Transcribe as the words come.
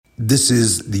This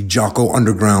is the Jocko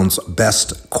Underground's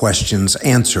best questions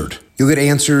answered. You'll get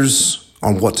answers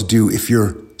on what to do if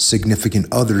your significant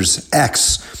other's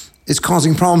ex is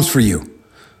causing problems for you.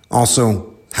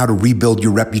 Also, how to rebuild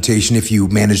your reputation if you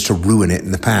managed to ruin it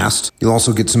in the past. You'll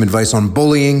also get some advice on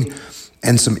bullying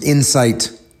and some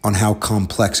insight on how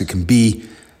complex it can be,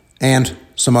 and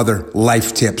some other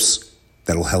life tips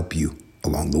that'll help you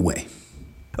along the way.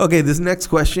 Okay, this next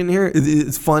question here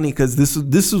is funny because this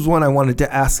is one I wanted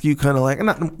to ask you, kind of like,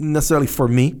 not necessarily for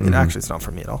me. Mm-hmm. Actually, it's not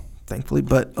for me at all, thankfully.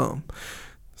 But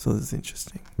so this is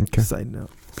interesting. Okay. Side note.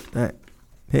 All right.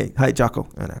 Hey, hi, Jocko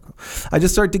and Echo. I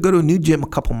just started to go to a new gym a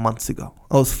couple months ago.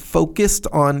 I was focused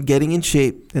on getting in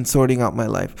shape and sorting out my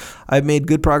life. I've made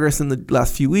good progress in the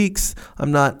last few weeks.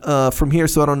 I'm not from here,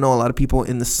 so I don't know a lot of people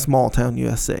in the small town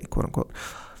USA, quote unquote.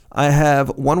 I have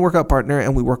one workout partner,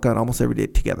 and we work out almost every day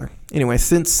together. Anyway,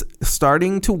 since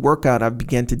starting to work out, I've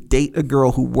began to date a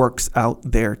girl who works out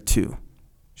there too.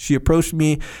 She approached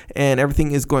me, and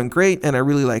everything is going great, and I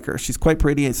really like her. She's quite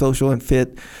pretty and social and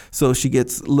fit, so she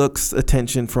gets looks and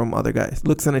attention from other guys.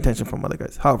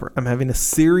 However, I'm having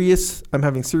serious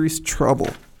trouble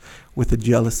with a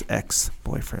jealous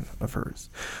ex-boyfriend of hers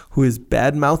who is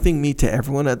bad-mouthing me to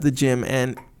everyone at the gym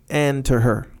and to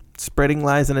her, spreading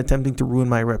lies and attempting to ruin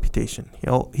my reputation.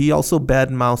 He also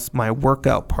bad-mouths my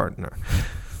workout partner.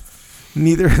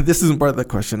 This isn't part of the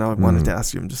question I wanted to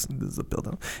ask you. This is a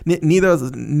build-up.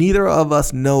 Neither of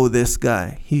us know this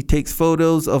guy. He takes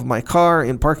photos of my car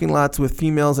in parking lots with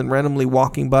females and randomly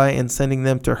walking by and sending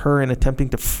them to her and attempting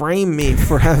to frame me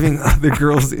for having other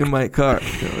girls in my car.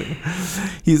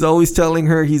 He's always telling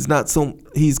her he's got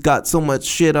so much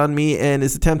shit on me and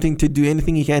is attempting to do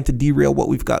anything he can to derail what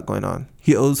we've got going on.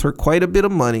 He owes her quite a bit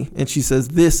of money, and she says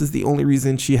this is the only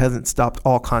reason she hasn't stopped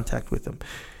all contact with him.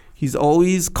 He's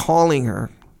always calling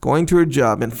her, going to her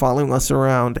job, and following us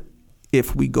around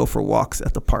if we go for walks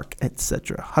at the park,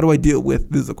 etc.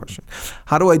 This is a question.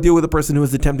 How do I deal with a person who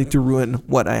is attempting to ruin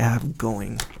what I have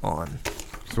going on?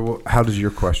 So how does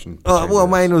your question?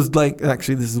 Mine was like,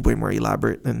 actually, this is way more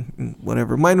elaborate and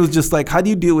whatever. Mine was just like, how do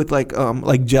you deal with like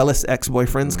jealous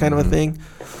ex-boyfriends kind of a thing?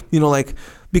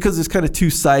 Because there's kind of two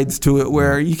sides to it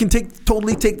where you can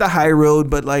totally take the high road,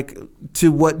 but like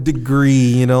to what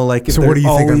degree, if so what do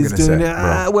you think I'm going to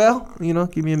say?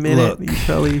 Give me a minute. Look, you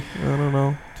probably, I don't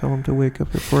know, tell them to wake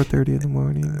up at 4:30 in the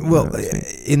morning. Well,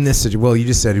 in this situation, you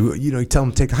just said, tell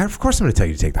them to take the high. Of course I'm going to tell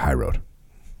you to take the high road.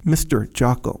 Mr.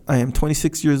 Jocko, I am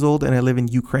 26 years old and I live in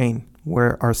Ukraine,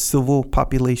 where our civil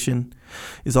population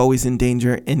is always in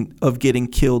danger of getting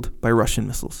killed by Russian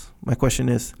missiles. My question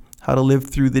is how to live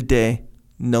through the day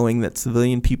knowing that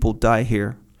civilian people die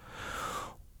here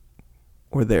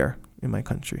or there in my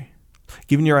country.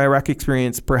 Given your Iraq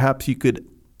experience, perhaps you could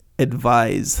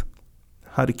advise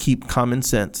how to keep common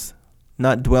sense,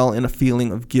 not dwell in a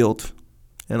feeling of guilt,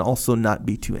 and also not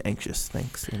be too anxious.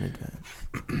 Thanks in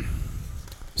advance.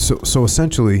 So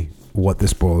essentially what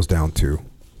this boils down to,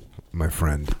 my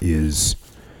friend, is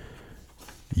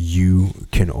you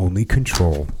can only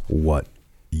control what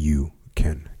you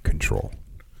can control.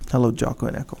 Hello, Jocko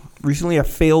and Echo. Recently, I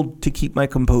failed to keep my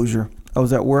composure. I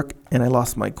was at work and I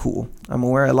lost my cool. I'm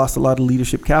aware I lost a lot of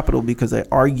leadership capital because I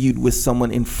argued with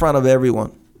someone in front of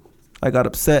everyone. I got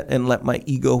upset and let my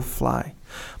ego fly.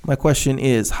 My question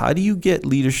is, how do you get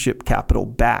leadership capital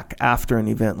back after an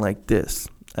event like this?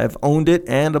 I've owned it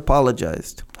and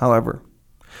apologized. However,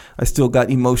 I still got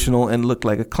emotional and looked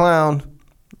like a clown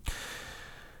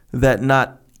that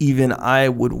not even I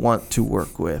would want to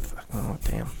work with. Oh,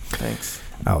 damn. Thanks.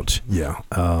 Ouch. Yeah.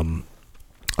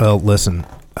 Well, listen,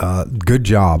 good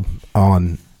job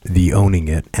on the owning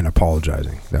it and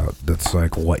apologizing. That's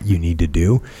like what you need to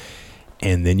do.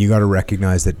 And then you got to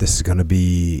recognize that this is going to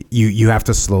be, you have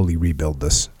to slowly rebuild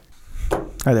this.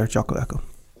 Hi there, Jocko Echo.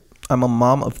 I'm a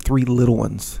mom of 3 little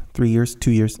ones, 3 years,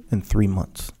 2 years, and 3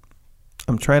 months.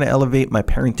 I'm trying to elevate my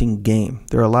parenting game.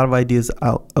 There are a lot of ideas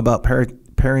about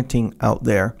parenting out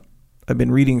there. I've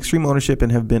been reading Extreme Ownership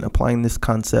and have been applying this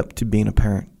concept to being a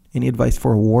parent. Any advice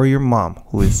for a warrior mom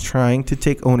who is trying to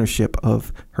take ownership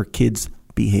of her kids'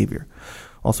 behavior?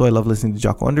 Also, I love listening to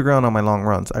Jocko Underground on my long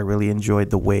runs. I really enjoyed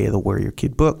the Way of the Warrior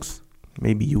Kid books.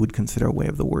 Maybe you would consider a Way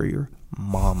of the Warrior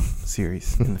Mom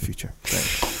series in the future.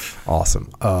 Thanks. Awesome.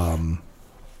 All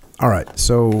right.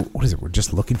 So what is it? We're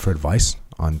just looking for advice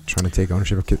on trying to take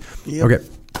ownership of kids. Yep. Okay.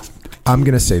 I'm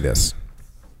going to say this.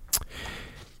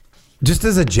 Just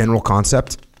as a general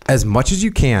concept, as much as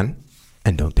you can,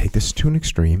 and don't take this to an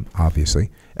extreme, obviously,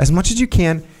 as much as you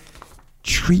can,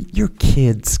 treat your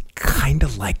kids kind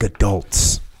of like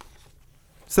adults.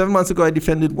 7 months ago, I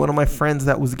defended one of my friends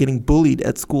that was getting bullied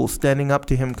at school, standing up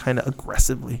to him kind of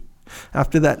aggressively.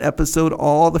 After that episode,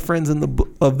 all the friends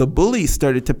of the Bullies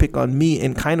started to pick on me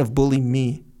and kind of bully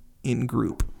me in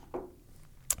group.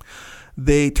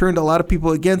 They turned a lot of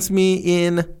people against me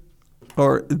and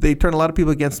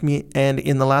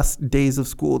in the last days of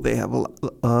school, they have a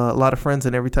lot of friends,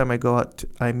 and every time I go out,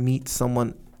 I meet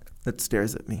someone that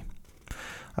stares at me.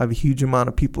 I have a huge amount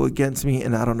of people against me,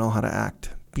 and I don't know how to act.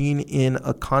 Being in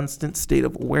a constant state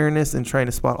of awareness and trying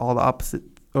to spot all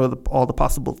the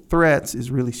possible threats is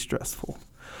really stressful.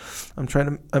 I'm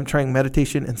trying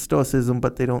meditation and stoicism,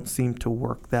 but they don't seem to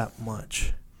work that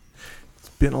much. It's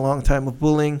been a long time of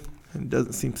bullying, and it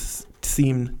doesn't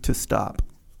seem to stop.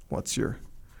 What's your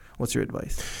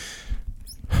advice?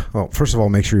 Well, first of all,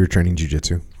 make sure you're training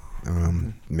jiu-jitsu.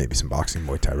 Maybe some boxing,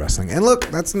 Muay Thai, wrestling. And look,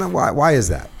 that's not why. Why is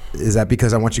that? Is that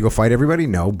because I want you to go fight everybody?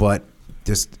 No, but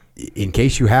just in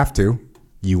case you have to,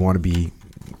 you want to be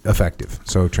effective.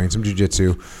 So train some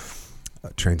jiu-jitsu,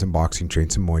 train some boxing, train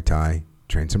some Muay Thai,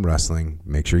 train some wrestling.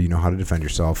 Make sure you know how to defend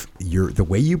yourself. The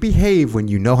way you behave when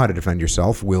you know how to defend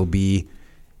yourself will be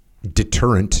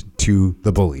deterrent to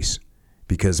the bullies.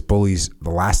 Because bullies, the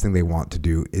last thing they want to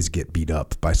do is get beat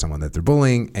up by someone that they're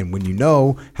bullying. And when you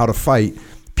know how to fight,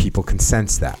 people can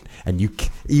sense that. And you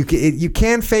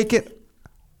can fake it,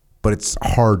 but it's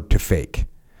hard to fake.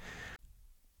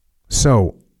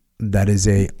 So that is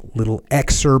a little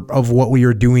excerpt of what we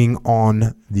are doing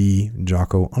on the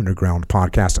Jocko Underground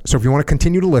podcast. So if you want to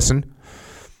continue to listen,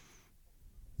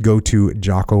 go to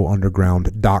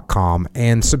jockounderground.com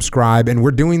and subscribe. And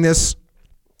we're doing this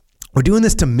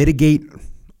to mitigate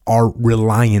our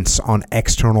reliance on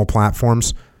external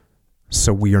platforms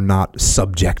so we are not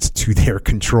subject to their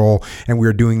control. And we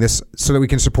are doing this so that we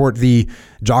can support the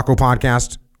Jocko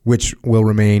podcast, which will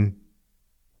remain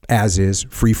as is,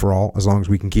 free for all, as long as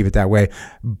we can keep it that way.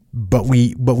 But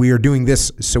we are doing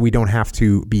this so we don't have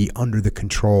to be under the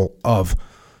control of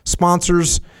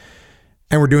sponsors.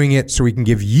 And we're doing it so we can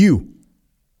give you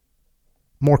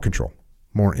more control,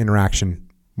 more interaction,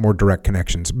 more direct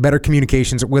connections, better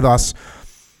communications with us.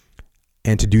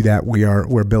 And to do that,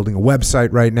 we're building a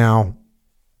website right now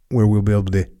where we'll be able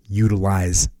to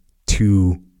utilize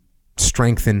to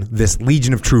strengthen this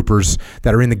legion of troopers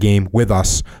that are in the game with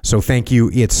us. So thank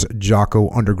you. It's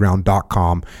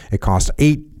jockounderground.com. It costs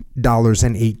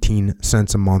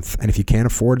 $8.18 a month. And if you can't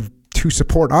afford to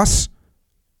support us,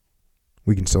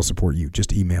 we can still support you.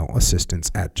 Just email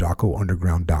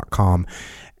assistance@jockounderground.com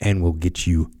and we'll get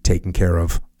you taken care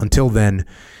of. Until then,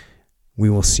 we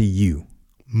will see you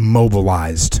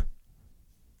mobilized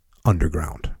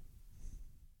underground.